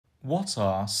What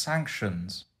are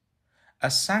sanctions? A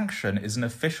sanction is an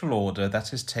official order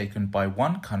that is taken by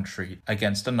one country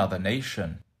against another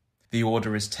nation. The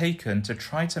order is taken to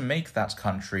try to make that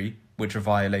country, which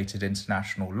violated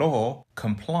international law,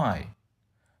 comply.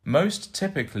 Most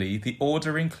typically, the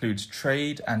order includes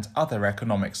trade and other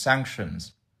economic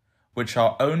sanctions, which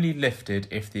are only lifted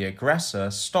if the aggressor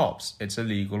stops its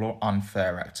illegal or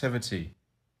unfair activity.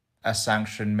 A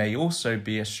sanction may also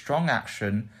be a strong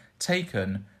action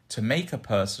taken to make a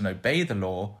person obey the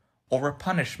law or a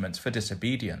punishment for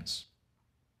disobedience.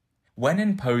 When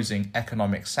imposing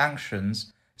economic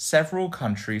sanctions, several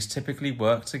countries typically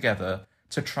work together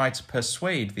to try to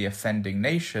persuade the offending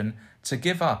nation to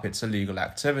give up its illegal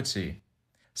activity.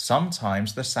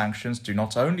 Sometimes the sanctions do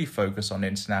not only focus on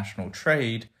international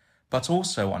trade, but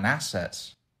also on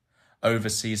assets.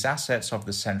 Overseas assets of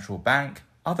the central bank,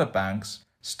 other banks,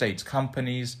 state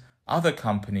companies, other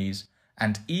companies,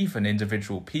 and even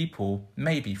individual people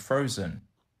may be frozen.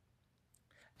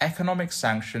 Economic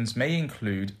sanctions may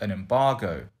include an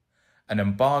embargo. An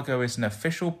embargo is an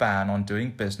official ban on doing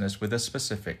business with a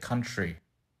specific country.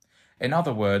 In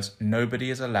other words, nobody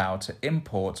is allowed to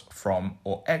import from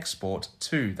or export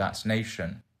to that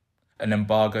nation. An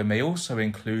embargo may also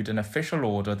include an official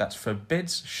order that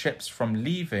forbids ships from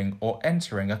leaving or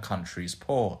entering a country's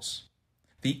ports.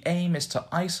 The aim is to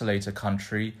isolate a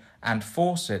country and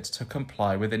force it to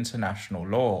comply with international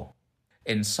law.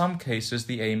 In some cases,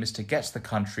 the aim is to get the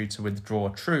country to withdraw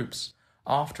troops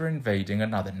after invading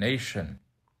another nation.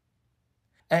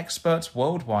 Experts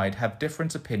worldwide have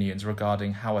different opinions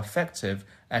regarding how effective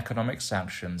economic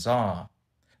sanctions are.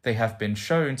 They have been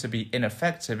shown to be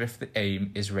ineffective if the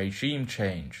aim is regime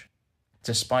change.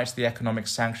 Despite the economic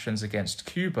sanctions against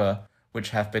Cuba, which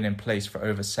have been in place for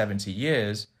over 70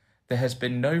 years, there has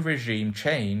been no regime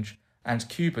change, and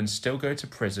Cubans still go to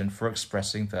prison for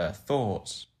expressing their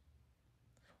thoughts.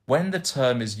 When the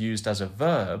term is used as a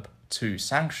verb, to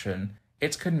sanction,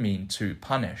 it can mean to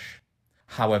punish.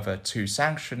 However, to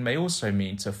sanction may also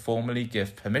mean to formally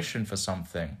give permission for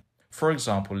something. For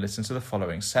example, listen to the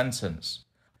following sentence.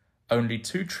 Only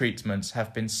 2 treatments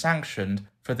have been sanctioned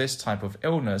for this type of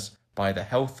illness by the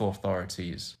health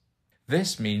authorities.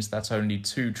 This means that only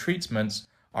 2 treatments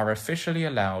are officially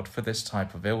allowed for this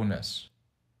type of illness.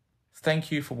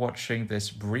 Thank you for watching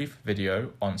this brief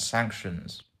video on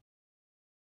sanctions.